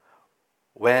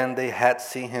When they had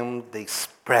seen him, they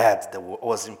spread the word. It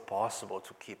was impossible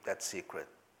to keep that secret.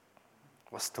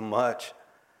 It was too much.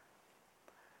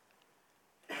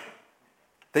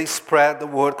 They spread the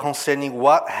word concerning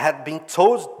what had been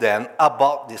told them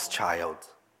about this child.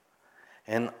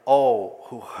 And all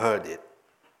who heard it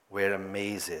were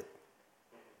amazed.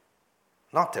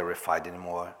 Not terrified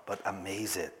anymore, but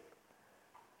amazed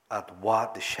at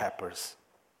what the shepherds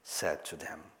said to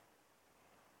them.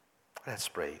 Let's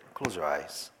pray. Close your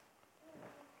eyes.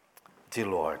 Dear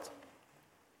Lord,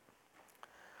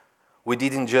 we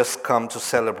didn't just come to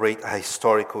celebrate a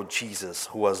historical Jesus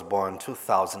who was born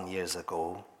 2,000 years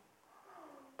ago,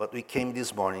 but we came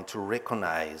this morning to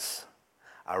recognize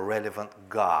a relevant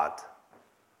God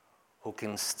who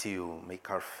can still make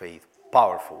our faith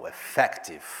powerful,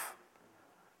 effective,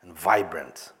 and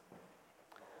vibrant.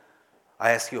 I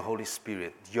ask you, Holy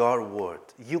Spirit, your word,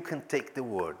 you can take the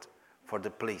word for the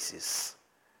places,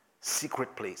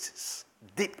 secret places,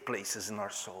 deep places in our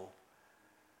soul.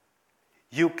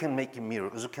 You can make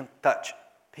miracles. You can touch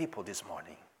people this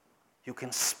morning. You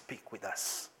can speak with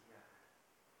us.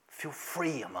 Feel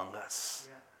free among us.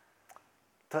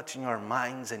 Touching our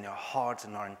minds and our hearts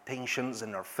and our intentions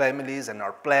and our families and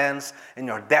our plans and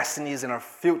our destinies and our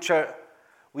future.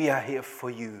 We are here for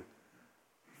you.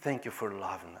 Thank you for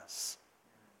loving us.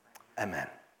 Amen.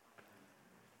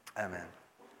 Amen.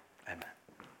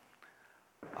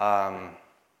 Amen.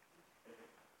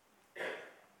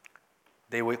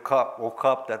 They woke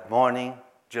up that morning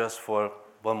just for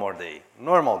one more day.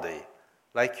 Normal day,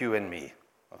 like you and me.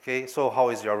 Okay, so how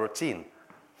is your routine?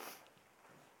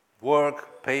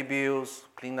 Work, pay bills,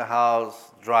 clean the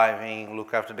house, driving,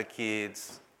 look after the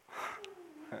kids.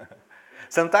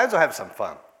 Sometimes I have some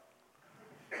fun.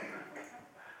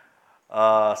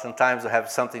 Sometimes I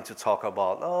have something to talk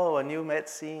about. Oh, a new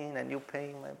medicine, a new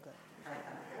pain.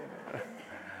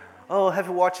 Oh, have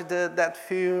you watched that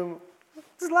film?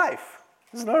 It's life.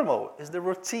 It's normal. It's the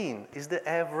routine. It's the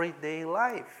everyday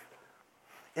life.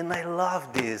 And I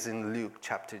love this in Luke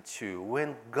chapter 2,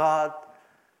 when God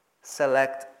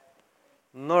selects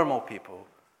normal people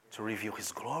to reveal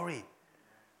his glory,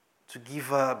 to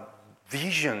give a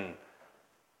vision,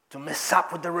 to mess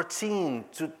up with the routine,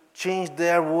 to change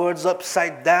their words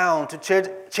upside down, to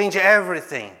change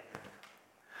everything.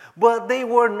 But they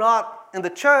were not in the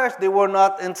church, they were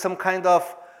not in some kind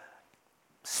of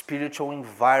spiritual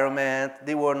environment,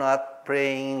 they were not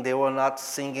praying, they were not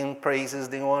singing praises,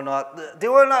 they were not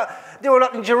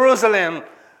in Jerusalem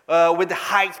with the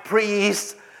high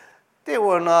priest, they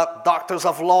were not doctors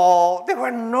of law, they were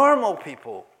normal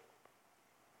people.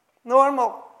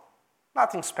 Normal,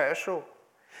 nothing special.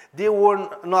 They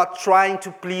were not trying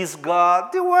to please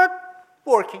God, they were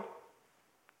working,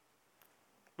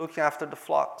 looking after the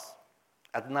flocks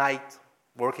at night,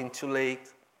 working too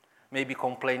late, maybe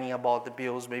complaining about the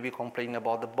bills, maybe complaining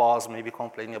about the boss, maybe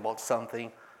complaining about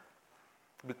something,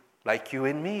 like you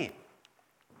and me.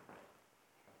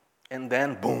 And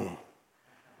then, boom.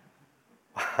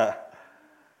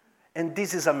 And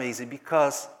this is amazing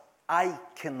because I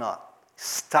cannot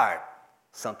start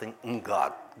something in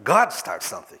God. God starts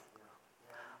something.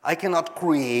 I cannot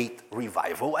create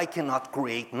revival. I cannot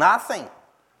create nothing.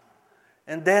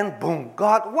 And then, boom,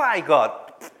 God. Why God?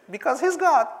 Because he's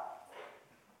God.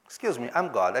 Excuse me, I'm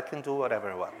God. I can do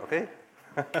whatever I want, okay?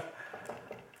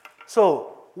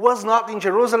 So, was not in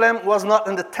Jerusalem, was not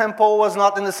in the temple, was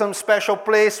not in some special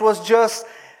place, was just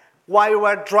while you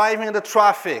were driving in the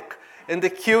traffic, in the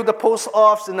queue, the post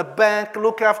office, in the bank,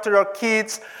 look after your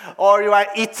kids, or you are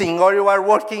eating, or you are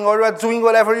working, or you are doing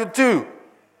whatever you do.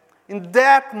 In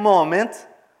that moment,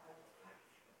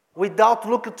 without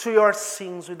looking to your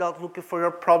sins, without looking for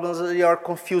your problems, you are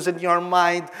confused in your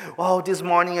mind. Oh, this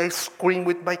morning I screamed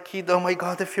with my kid. Oh my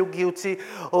God, I feel guilty.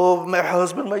 Oh, my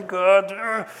husband, my God.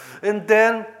 And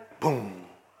then, boom.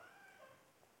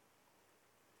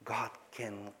 God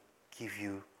can give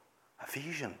you a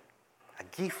vision, a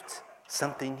gift,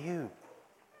 something new.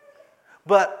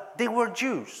 But they were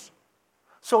Jews.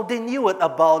 So they knew it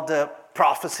about the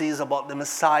prophecies, about the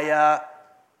Messiah.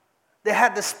 They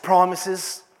had these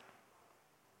promises.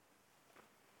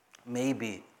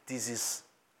 Maybe this is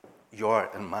your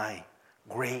and my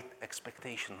great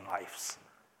expectation in lives.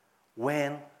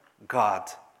 When God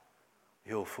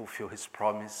will fulfill his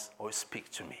promise or speak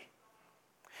to me.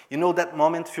 You know that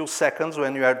moment, few seconds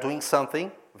when you are doing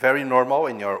something very normal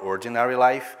in your ordinary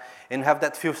life, and you have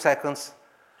that few seconds,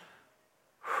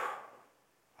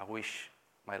 I wish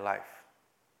my life,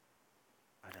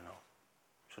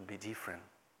 should be different.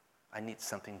 I need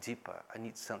something deeper. I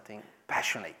need something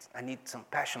passionate. I need some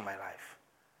passion in my life.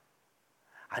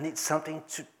 I need something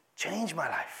to change my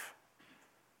life.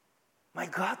 My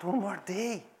God, one more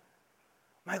day.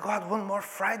 My God, one more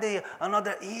Friday,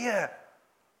 another year.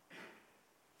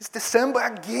 It's December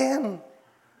again.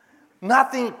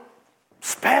 Nothing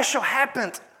special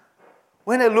happened.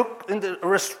 When I look in the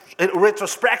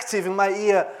retrospective in my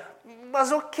year, it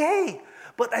was okay.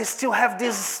 But I still have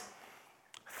this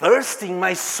thirst in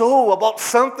my soul about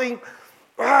something.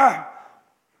 God,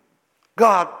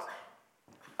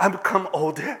 I've become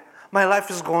older. My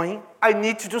life is going. I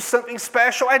need to do something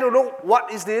special. I don't know what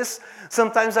is this.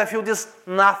 Sometimes I feel this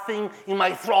nothing in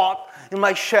my throat, in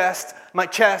my chest.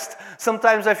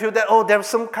 Sometimes I feel that, there's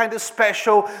some kind of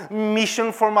special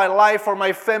mission for my life, for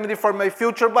my family, for my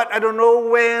future, but I don't know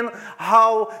when,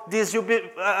 how this will be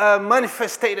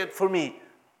manifested for me.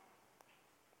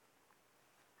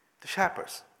 The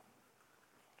shepherds.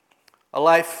 A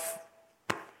life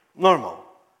normal.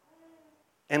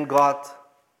 And God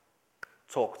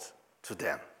talked to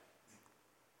them.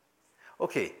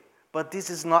 Okay, but this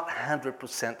is not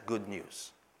 100% good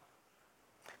news.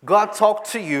 God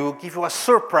talked to you, give you a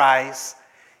surprise.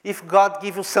 If God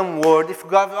give you some word, it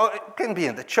can be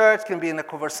in the church, can be in a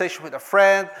conversation with a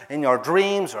friend, in your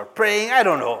dreams or praying, I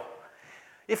don't know.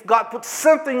 If God put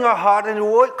something in your heart and you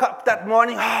wake up that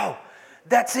morning,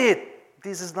 that's it.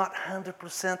 This is not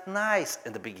 100% nice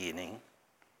in the beginning.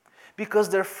 Because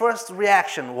their first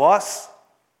reaction was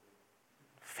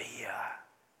fear.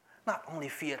 Not only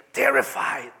fear,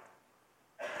 terrified.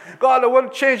 God, I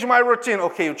want to change my routine.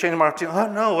 Okay, you change my routine.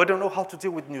 Oh no, I don't know how to deal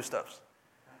with new stuff.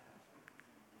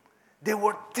 They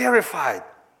were terrified.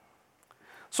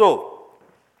 So,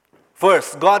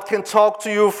 first, God can talk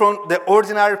to you from the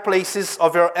ordinary places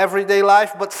of your everyday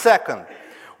life. But second,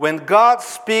 when God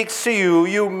speaks to you,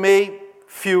 you may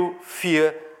feel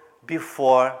fear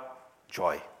before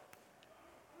joy.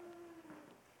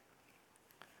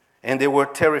 And they were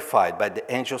terrified, but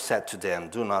the angel said to them,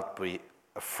 do not be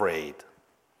afraid.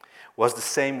 Was the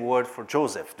same word for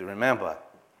Joseph, do you remember?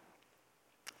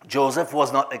 Joseph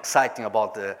was not excited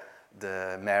about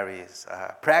the Mary's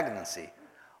pregnancy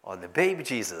or the baby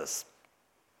Jesus.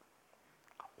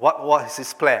 What was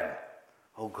his plan?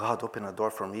 Oh God, open a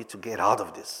door for me to get out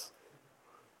of this.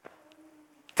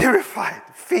 Terrified,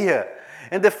 fear.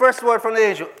 And the first word from the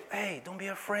angel, hey, don't be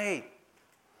afraid.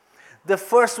 The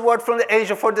first word from the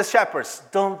angel for the shepherds,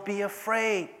 don't be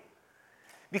afraid.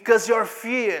 Because your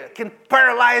fear can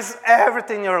paralyze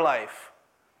everything in your life.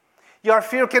 Your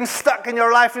fear can stuck in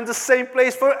your life in the same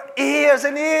place for years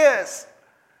and years.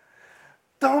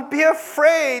 Don't be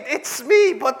afraid. It's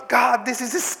me, but God, this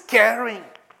is scary.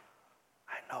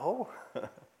 I know.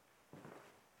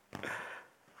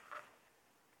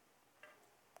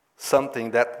 Something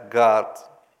that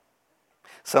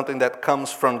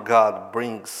comes from God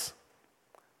brings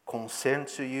concern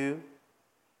to you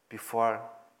before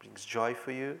brings joy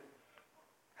for you.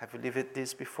 Have you lived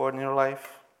this before in your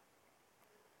life?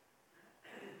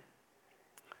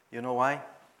 You know why?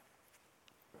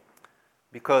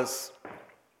 Because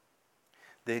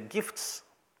the gifts,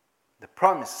 the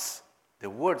promises, the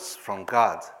words from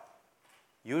God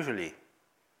usually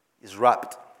is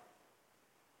wrapped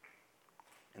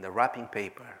in the wrapping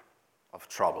paper of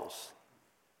troubles.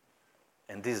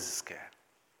 And this is scary.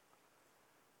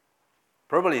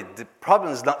 Probably the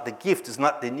problem is not the gift, is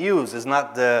not the news, is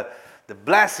not the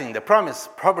blessing, the promise.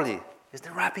 Probably is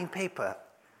the wrapping paper.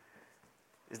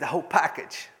 Is the whole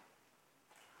package.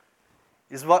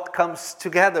 Is what comes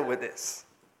together with this.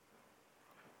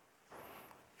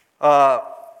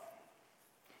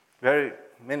 Very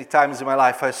many times in my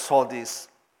life I saw this.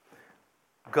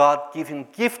 God giving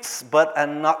gifts, but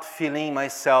I'm not feeling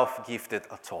myself gifted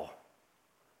at all.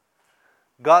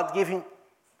 God giving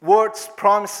words,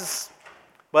 promises,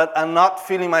 but I'm not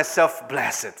feeling myself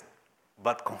blessed,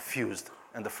 but confused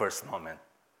in the first moment.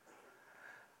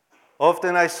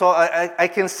 Often I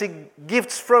can see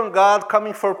gifts from God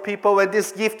coming for people, and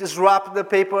this gift is wrapped in the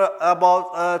paper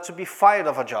about to be fired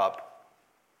of a job.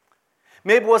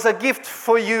 Maybe it was a gift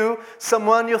for you,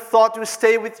 someone you thought would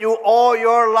stay with you all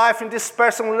your life, and this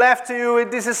person left you, and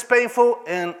this is painful,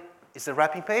 and it's a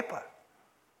wrapping paper.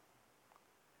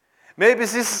 Maybe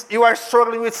you are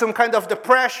struggling with some kind of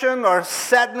depression or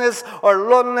sadness or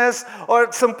loneliness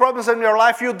or some problems in your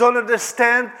life you don't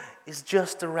understand. It's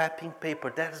just a wrapping paper.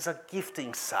 There is a gift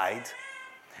inside.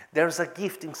 There is a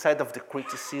gift inside of the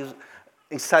criticism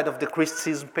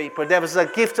paper. There is a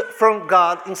gift from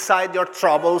God inside your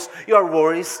troubles, your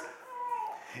worries.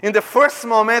 In the first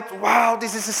moment, wow,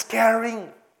 this is scary.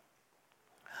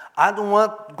 I don't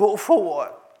want to go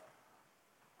forward.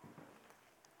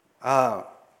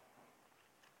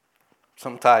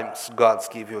 Sometimes God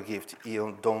gives you a gift,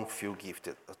 you don't feel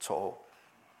gifted at all.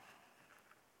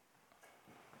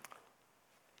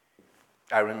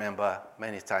 I remember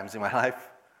many times in my life,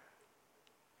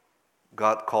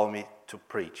 God called me to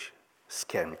preach,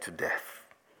 scared me to death.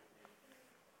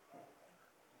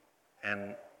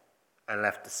 And I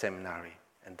left the seminary,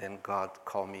 and then God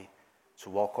called me to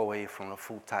walk away from a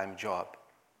full-time job,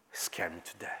 scared me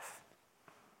to death.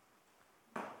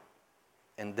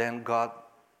 And then God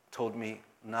told me,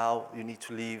 now you need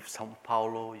to leave São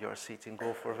Paulo, your city, and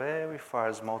go for a very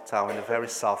far, small town in the very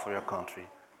south of your country.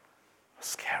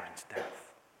 Scared me to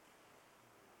death.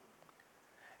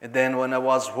 And then when I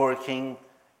was working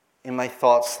in my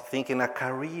thoughts, thinking a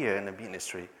career in the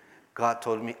ministry, God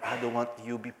told me, I don't want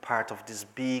you to be part of this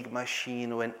big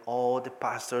machine when all the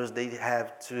pastors, they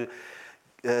have to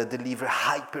deliver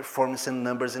high performance and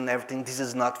numbers and everything. This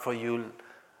is not for you.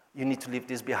 You need to leave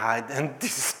this behind. And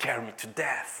this scared me to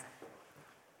death.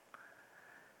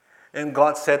 And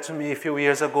God said to me a few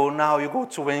years ago, now you go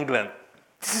to England.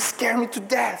 This scared me to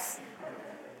death.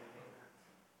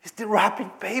 It's the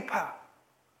wrapping paper.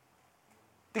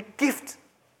 The gift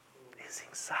is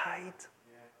inside.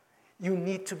 You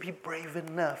need to be brave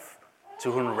enough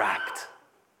to unwrap it.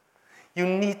 You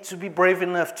need to be brave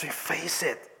enough to face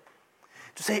it.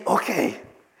 To say, okay,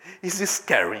 this is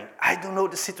scary. I don't know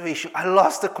the situation. I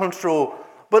lost the control.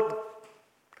 But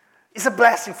it's a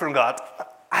blessing from God.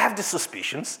 I have the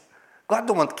suspicions. God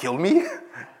don't want to kill me.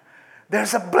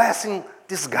 There's a blessing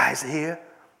disguised here.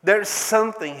 There's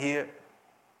something here.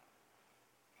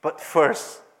 But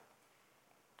first,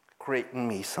 create in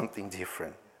me something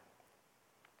different.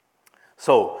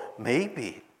 So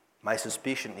maybe, my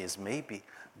suspicion is maybe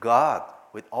God,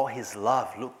 with all his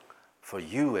love, look for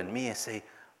you and me and say,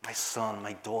 my son,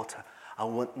 my daughter, I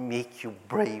want to make you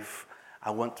brave. I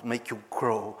want to make you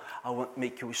grow. I want to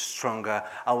make you stronger.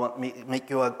 I want to make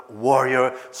you a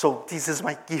warrior. So this is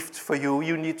my gift for you.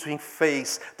 You need to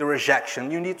face the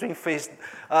rejection. You need to face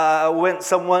when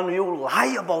someone will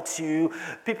lie about you,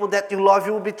 people that you love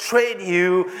will betray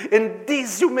you, and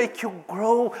this will make you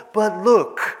grow. But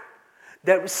look,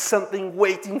 there is something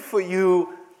waiting for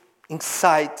you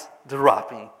inside the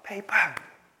wrapping paper.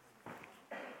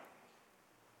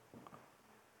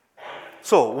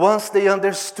 So once they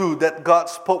understood that God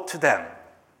spoke to them,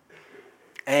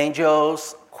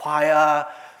 angels, choir,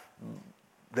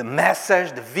 the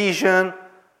message, the vision,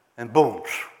 and boom,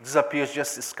 disappears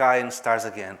just the sky and stars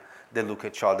again. They look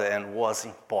at each other, and it was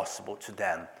impossible to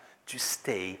them to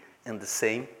stay in the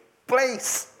same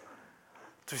place,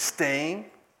 to stay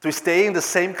in the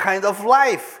same kind of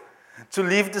life, to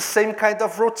live the same kind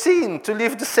of routine, to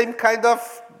live the same kind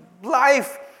of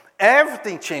life.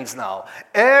 Everything changed now.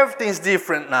 Everything is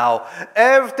different now.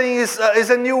 Everything is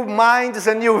a new mind, is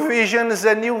a new vision, is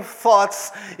a new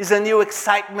thoughts, is a new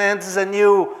excitement, is a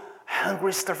new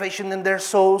hungry starvation in their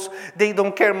souls. They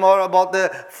don't care more about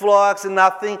the flocks and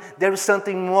nothing. There is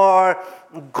something more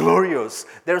glorious.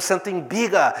 There is something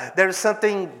bigger. There is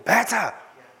something better.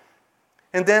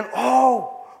 And then,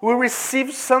 we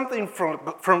receive something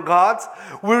from God.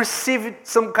 We receive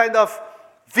some kind of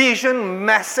vision,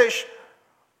 message.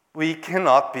 We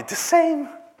cannot be the same.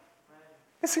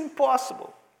 It's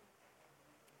impossible.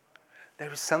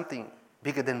 There is something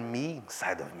bigger than me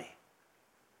inside of me.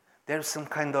 There is some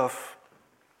kind of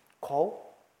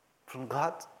call from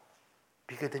God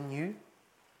bigger than you,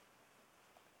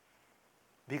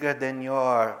 bigger than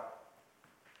your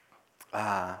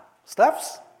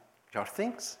stuffs, your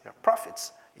things, your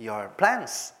profits, your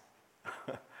plans.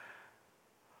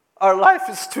 Our life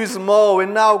is too small,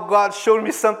 and now God showed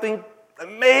me something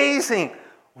amazing.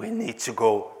 We need to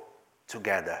go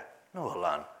together, not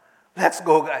alone. Let's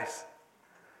go, guys.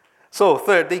 So,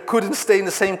 third, they couldn't stay in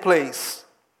the same place.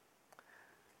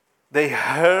 They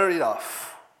hurried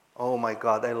off. Oh my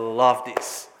God, I love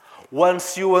this.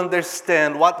 Once you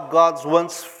understand what God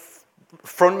wants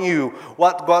from you,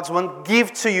 what God wants to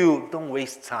give to you, don't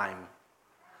waste time.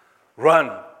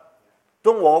 Run.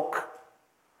 Don't walk.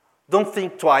 Don't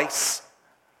think twice.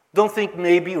 Don't think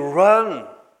maybe. Run.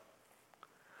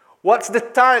 What's the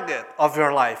target of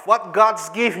your life? What God's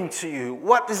giving to you?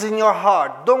 What is in your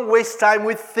heart? Don't waste time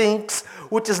with things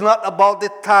which is not about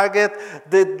the target,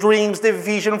 the dreams, the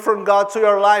vision from God to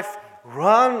your life.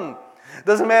 Run.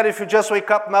 Doesn't matter if you just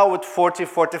wake up now with 40,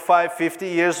 45, 50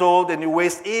 years old and you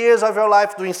waste years of your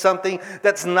life doing something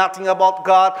that's nothing about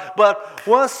God. But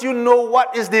once you know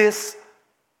what is this,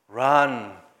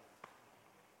 run.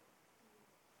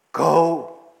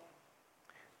 Go.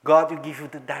 God will give you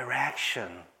the direction.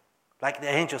 Like the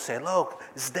angel said, look,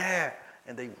 it's there.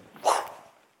 And they,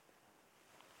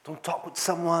 don't talk with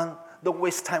someone. Don't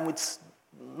waste time with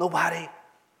nobody.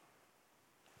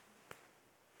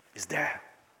 It's there.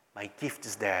 My gift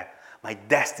is there. My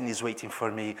destiny is waiting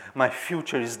for me. My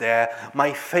future is there.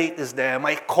 My faith is there.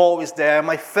 My call is there.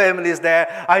 My family is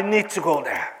there. I need to go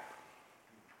there.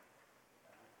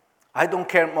 I don't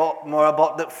care more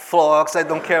about the flocks. I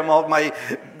don't care about my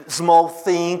small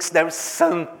things. There is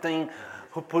something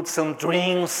who put some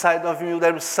dreams inside of you.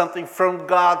 There is something from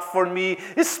God for me.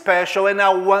 It's special, and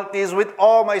I want this with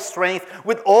all my strength,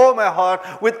 with all my heart,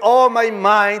 with all my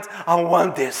mind. I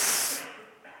want this.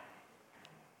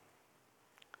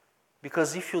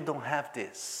 Because if you don't have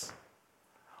this,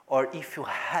 or if you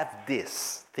have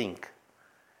this thing,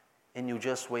 and you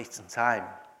just wasting time,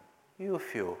 you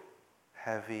feel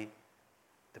heavy,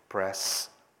 depressed,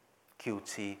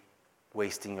 guilty,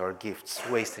 wasting your gifts,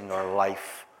 wasting your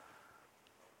life.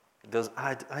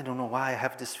 I don't know why I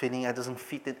have this feeling. It doesn't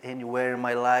fit it anywhere in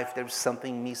my life. There's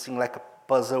something missing, like a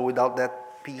puzzle without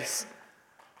that piece.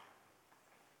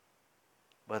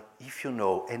 But if you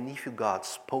know, and if God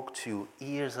spoke to you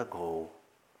years ago,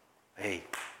 hey,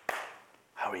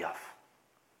 hurry up,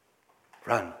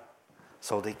 run.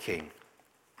 So they came.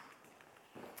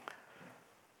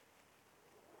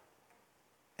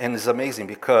 And it's amazing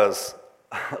because,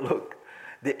 look,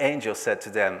 the angel said to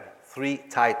them 3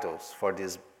 titles for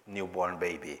this newborn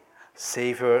baby: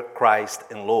 Savior, Christ,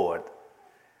 and Lord.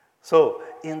 So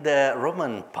in the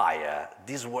Roman Empire,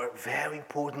 these were very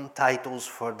important titles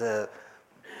for the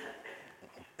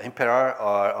emperor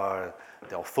or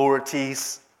the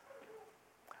authorities.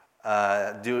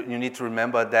 You need to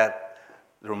remember that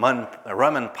the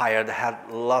Roman Empire, they had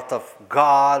a lot of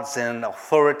gods and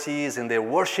authorities, and they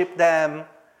worshipped them.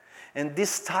 And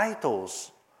these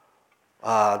titles,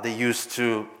 they used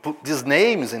to put these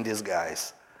names in these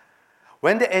guys.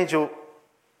 When the angel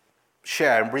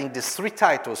shared and bring these 3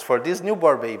 titles for this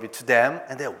newborn baby to them,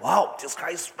 and they, wow, this guy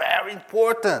is very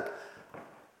important.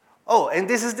 Oh, and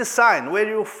this is the sign. Where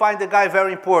you find the guy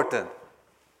very important?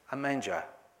 A manger,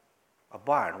 a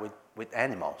barn with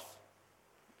animals.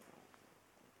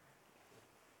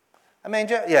 A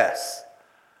manger? Yes.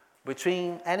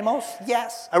 Between animals?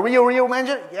 Yes. A real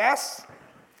manger? Yes.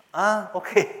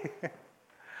 Okay.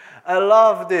 I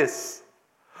love this.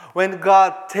 When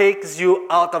God takes you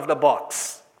out of the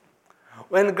box.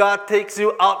 When God takes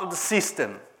you out of the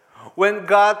system. When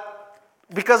God,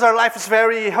 because our life is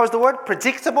very, how's the word?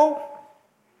 Predictable.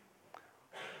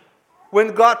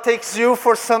 When God takes you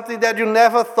for something that you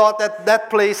never thought that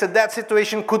place and that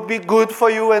situation could be good for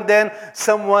you, and then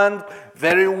someone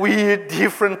very weird,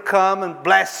 different come and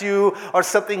bless you, or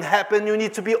something happen, you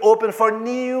need to be open for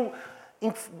new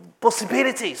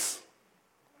possibilities,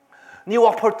 new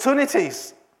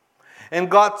opportunities. And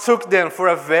God took them for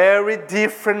a very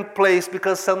different place,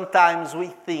 because sometimes we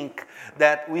think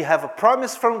that we have a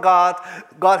promise from God,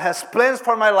 God has plans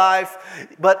for my life,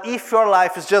 but if your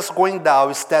life is just going down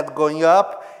instead of going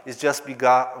up, it's just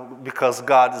because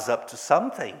God is up to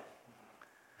something.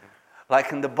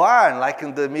 Like in the barn, like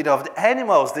in the middle of the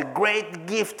animals, the great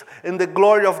gift and the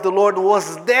glory of the Lord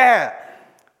was there.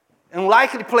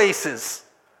 Unlikely places,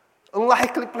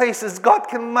 God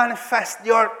can manifest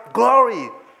your glory.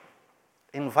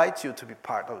 Invite you to be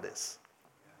part of this.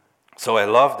 So I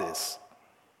love this.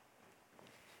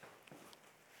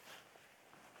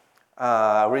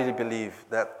 I really believe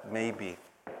that maybe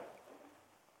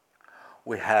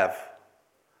we have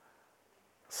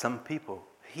some people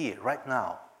here right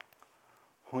now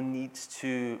who needs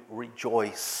to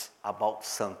rejoice about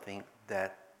something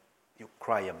that you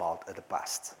cry about at the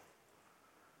past.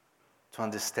 To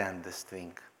understand this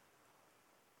thing.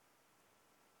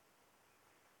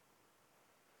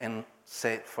 And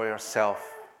say for yourself,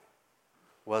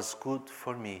 was good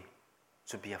for me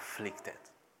to be afflicted.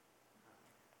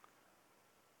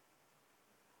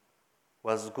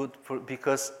 Was good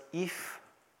because if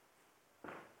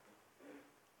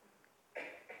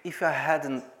I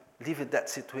hadn't lived that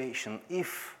situation,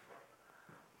 if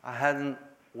I hadn't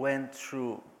went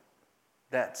through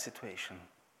that situation,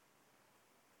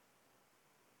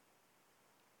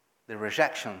 the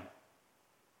rejection,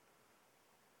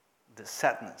 the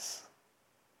sadness,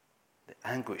 the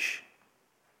anguish,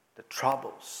 the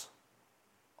troubles,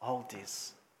 all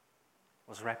this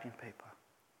was wrapping paper.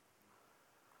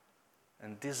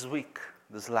 And this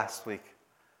last week,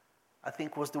 I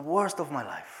think was the worst of my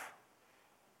life.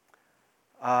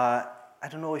 I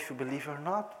don't know if you believe it or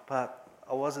not, but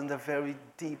I was in a very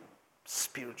deep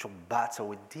spiritual battle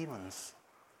with demons.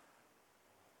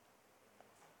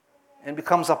 And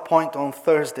becomes a point on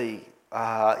Thursday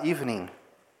evening.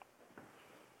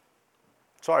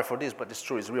 Sorry for this, but it's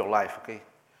true, it's real life, okay?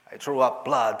 I threw up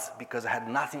blood because I had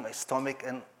nothing in my stomach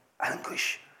and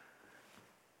anguish.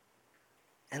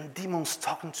 And demons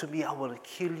talking to me, I want to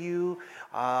kill you.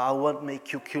 I want to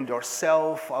make you kill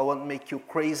yourself. I want to make you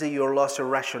crazy. You lost your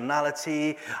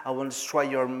rationality. I want to destroy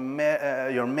your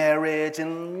marriage.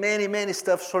 And many, many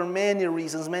stuff for many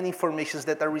reasons, many informations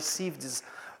that I received this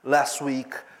last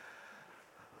week.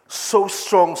 So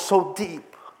strong, so deep.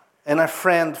 And a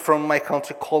friend from my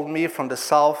country called me from the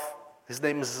south. His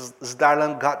name is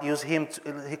Darlan. God used him.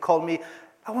 He called me.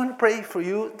 I want to pray for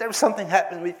you. There's something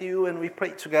happened with you. And we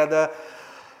prayed together.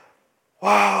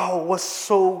 Wow, it was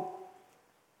so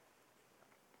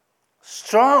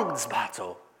strong, this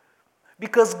battle.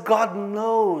 Because God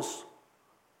knows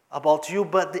about you,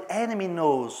 but the enemy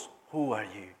knows who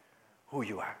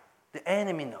you are. The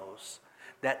enemy knows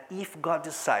that if God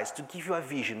decides to give you a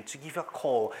vision, to give you a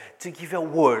call, to give you a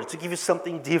word, to give you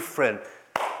something different,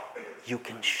 you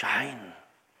can shine.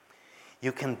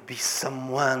 You can be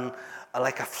someone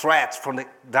like a threat from the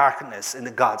darkness in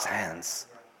God's hands.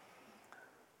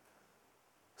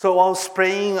 So I was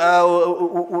praying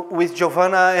with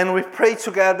Giovanna, and we prayed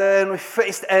together, and we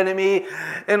faced the enemy,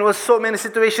 and it was so many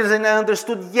situations, and I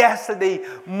understood yesterday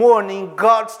morning,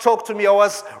 God talked to me. I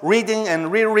was reading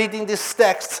and rereading this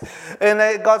text,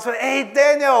 and God said, hey,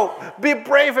 Daniel, be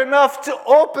brave enough to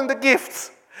open the gift.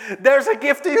 There's a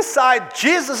gift inside.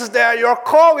 Jesus is there, your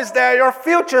call is there, your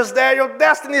future is there, your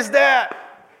destiny is there.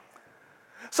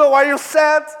 So are you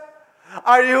sad?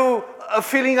 Are you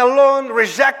feeling alone,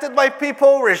 rejected by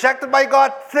people, rejected by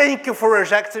God? Thank you for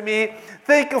rejecting me.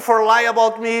 Thank you for lying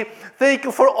about me. Thank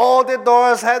you for all the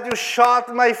doors had you shut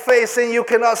in my face and you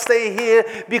cannot stay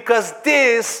here because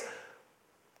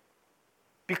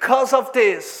of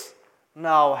this,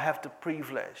 now I have the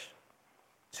privilege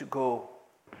to go,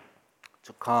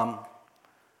 to come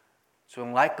to an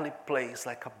unlikely place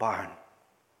like a barn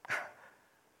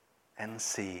and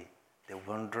see the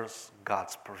wondrous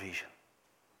God's provision.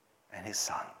 And his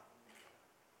son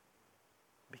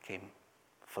became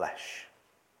flesh.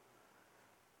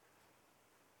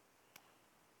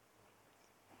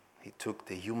 He took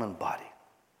the human body.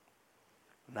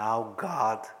 Now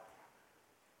God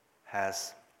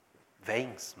has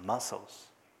veins, muscles.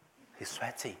 He's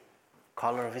sweaty,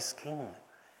 color of his skin.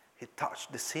 He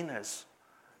touched the sinners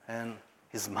and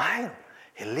he smiled.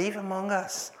 He lived among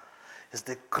us. It's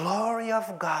the glory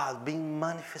of God being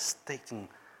manifesting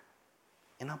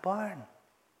in a barn,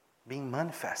 being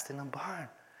manifest in a barn.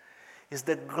 Is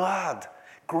the God,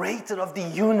 creator of the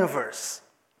universe,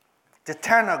 the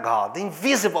eternal God, the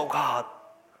invisible God,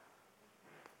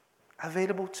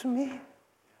 available to me,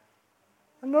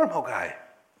 a normal guy,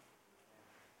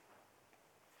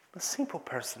 a simple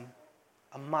person,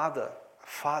 a mother,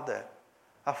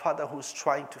 a father who's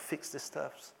trying to fix the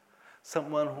stuff,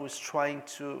 someone who is trying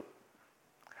to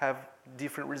have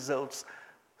different results,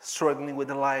 struggling with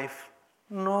life.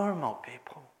 Normal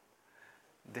people.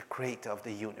 The creator of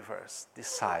the universe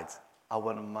decides, I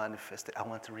want to manifest it. I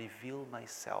want to reveal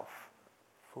myself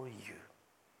for you.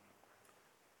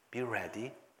 Be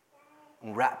ready.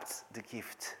 Wrapped the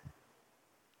gift.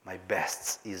 My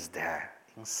best is there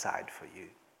inside for you.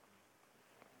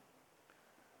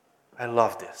 I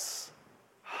love this.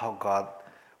 How God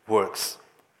works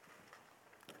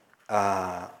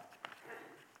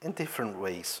in different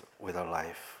ways with our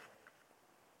life.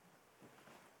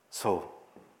 So,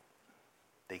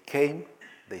 they came,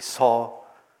 they saw,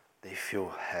 they feel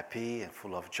happy and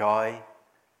full of joy.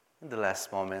 In the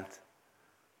last moment,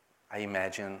 I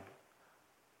imagine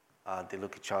they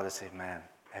look at each other and say, man,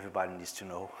 everybody needs to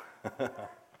know.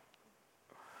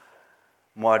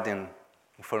 More than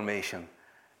information,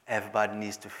 everybody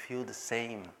needs to feel the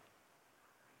same.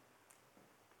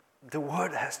 The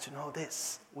world has to know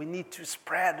this. We need to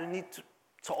spread, we need to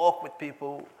talk with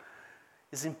people.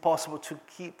 It's impossible to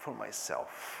keep for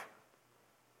myself.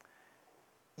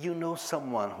 You know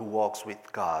someone who walks with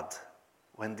God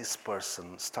when this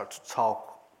person starts to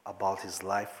talk about his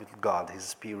life with God, his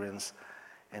experience,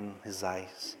 and his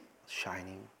eyes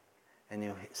shining, and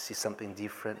you see something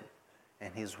different,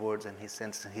 and his words and his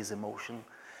sense and his emotion,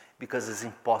 because it's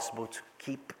impossible to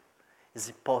keep, it's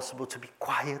impossible to be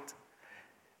quiet.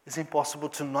 It's impossible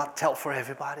to not tell for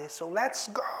everybody, so let's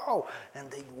go. And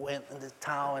they went in the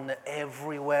town and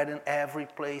everywhere, in every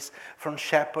place. From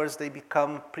shepherds, they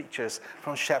become preachers.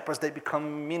 From shepherds, they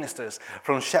become ministers.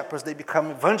 From shepherds, they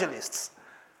become evangelists.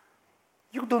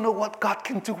 You don't know what God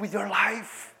can do with your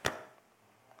life.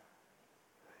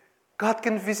 God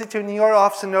can visit you in your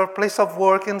office, in your place of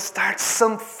work, and start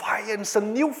some fire and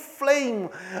some new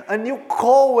flame, a new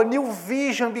call, a new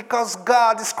vision, because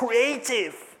God is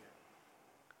creative.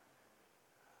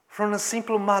 From a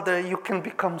simple mother, you can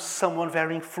become someone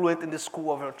very influent in the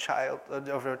school of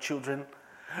your children.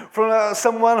 From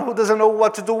someone who doesn't know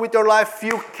what to do with your life,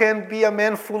 you can be a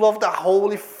man full of the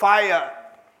holy fire.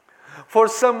 For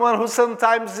someone who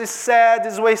sometimes is sad,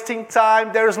 is wasting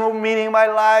time, there is no meaning in my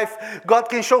life, God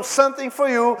can show something for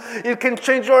you. It can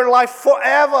change your life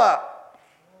forever.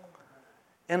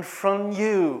 And from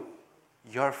you,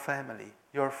 your family,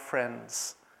 your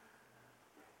friends,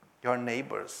 your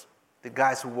neighbors, the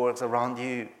guys who work around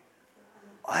you,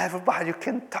 everybody, you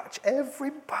can touch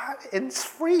everybody, and it's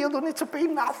free. You don't need to pay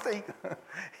nothing.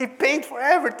 He paid for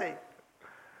everything.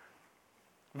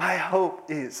 My hope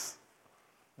is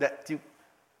that you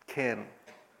can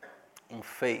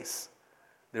face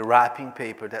the wrapping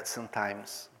paper that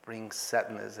sometimes brings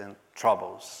sadness and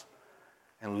troubles,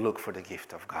 and look for the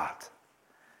gift of God,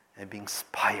 and be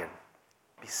inspired,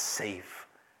 be safe,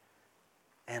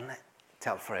 and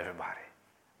tell for everybody,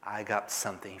 I got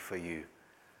something for you.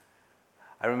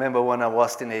 I remember when I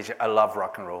was a teenager, I loved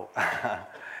rock and roll.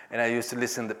 And I used to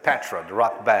listen to Petra, the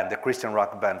rock band, the Christian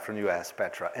rock band from US,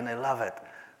 Petra. And I love it,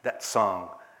 that song.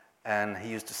 And he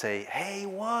used to say, hey,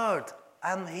 Word,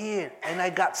 I'm here, and I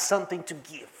got something to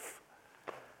give.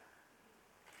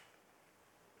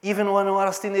 Even when I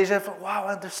was a teenager, I thought, wow,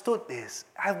 I understood this.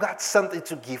 I've got something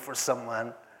to give for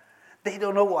someone. They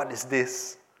don't know what is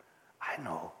this. I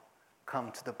know.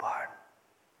 Come to the barn.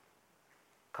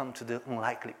 Come to the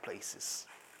unlikely places.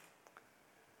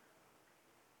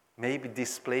 Maybe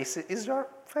this place is your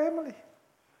family.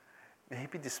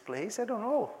 Maybe this place, I don't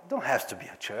know. Don't have to be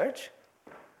a church.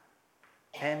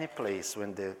 Any place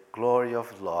when the glory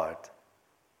of the Lord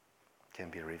can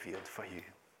be revealed for you.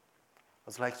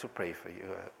 I'd like to pray for you,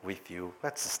 with you.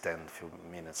 Let's stand a few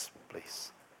minutes,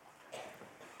 please.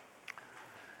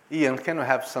 Ian, can we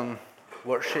have some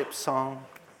worship song?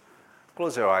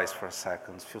 Close your eyes for a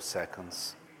second, few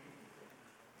seconds.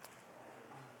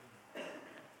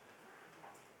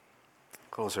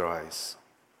 Close your eyes.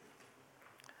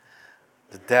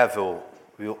 The devil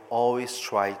will always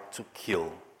try to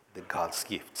kill the God's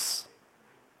gifts,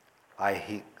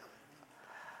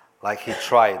 like he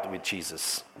tried with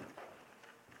Jesus.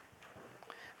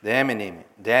 The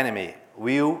enemy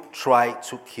will try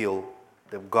to kill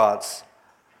the God's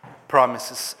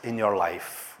promises in your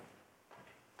life.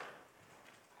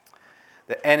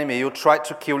 The enemy will try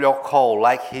to kill your call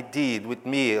like he did with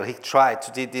me. He tried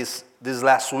to do this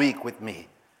last week with me.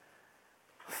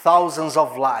 Thousands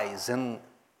of lies and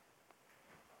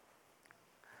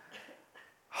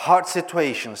hard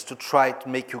situations to try to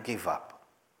make you give up.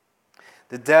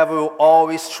 The devil will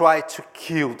always try to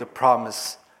kill the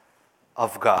promise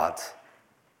of God.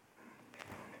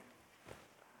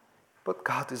 But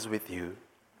God is with you.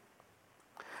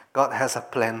 God has a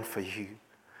plan for you.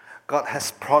 God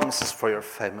has promises for your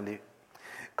family.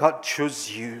 God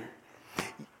chose you.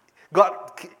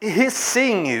 God, He's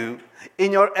seeing you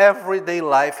in your everyday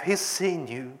life. He's seeing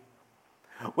you.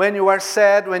 When you are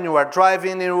sad, when you are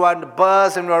driving, you are on the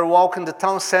bus, and you are walking the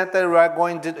town center, you are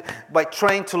going by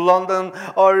train to London,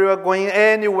 or you are going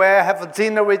anywhere, have a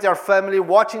dinner with your family,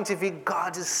 watching TV,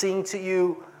 God is seeing to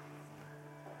you.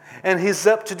 And He's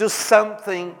up to do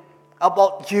something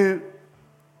about you.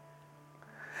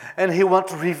 And He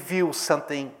wants to reveal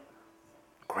something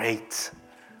great,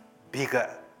 bigger.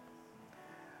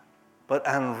 But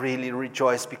I'm really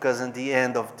rejoiced because in the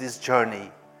end of this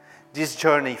journey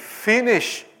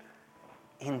finish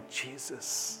in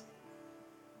Jesus.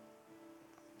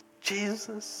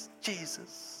 Jesus,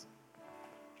 Jesus.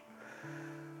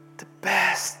 The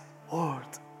best word,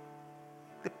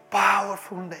 the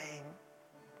powerful name,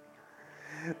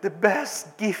 the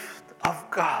best gift of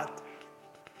God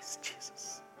is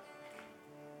Jesus.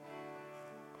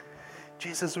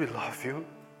 Jesus, we love you.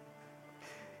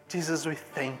 Jesus, we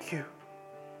thank you.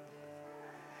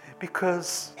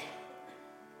 Because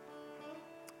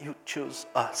you choose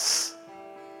us,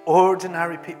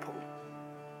 ordinary people,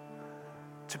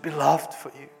 to be loved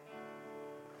for you,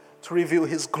 to reveal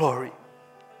His glory.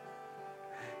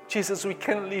 Jesus, we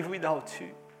can't live without you.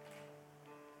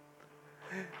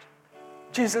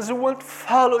 Jesus, we want to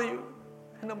follow you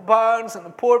in the barns and the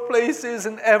poor places,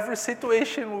 in every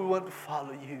situation we want to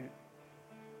follow you.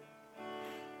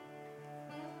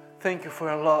 Thank you for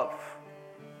your love.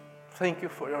 Thank you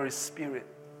for your Spirit.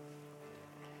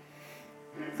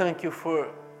 Thank you for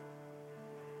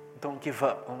don't give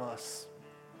up on us.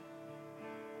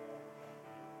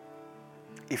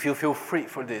 If you feel free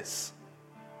for this,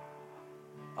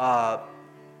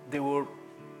 the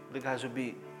guys will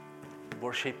be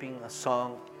worshiping a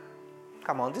song.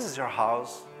 Come on, this is your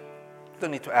house. You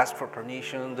don't need to ask for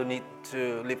permission. Don't need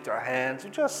to lift your hands. You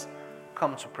just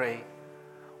come to pray.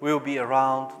 We'll be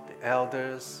around, the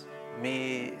elders,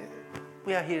 me.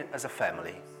 We are here as a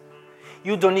family.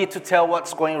 You don't need to tell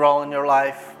what's going wrong in your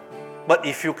life. But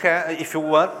if you can, if you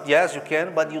want, yes, you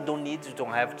can, but you don't need, you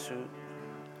don't have to.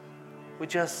 We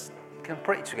just can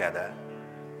pray together.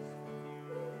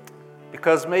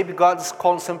 Because maybe God is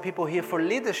calling some people here for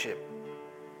leadership.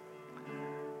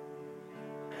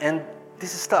 And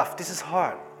this is tough, this is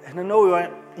hard. And I know you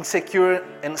are insecure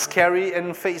and scary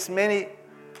and face many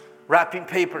wrapping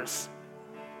papers.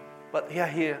 But we are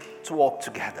here to walk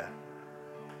together.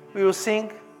 We will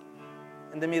sing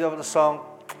in the middle of the song.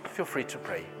 Feel free to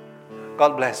pray.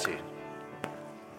 God bless you.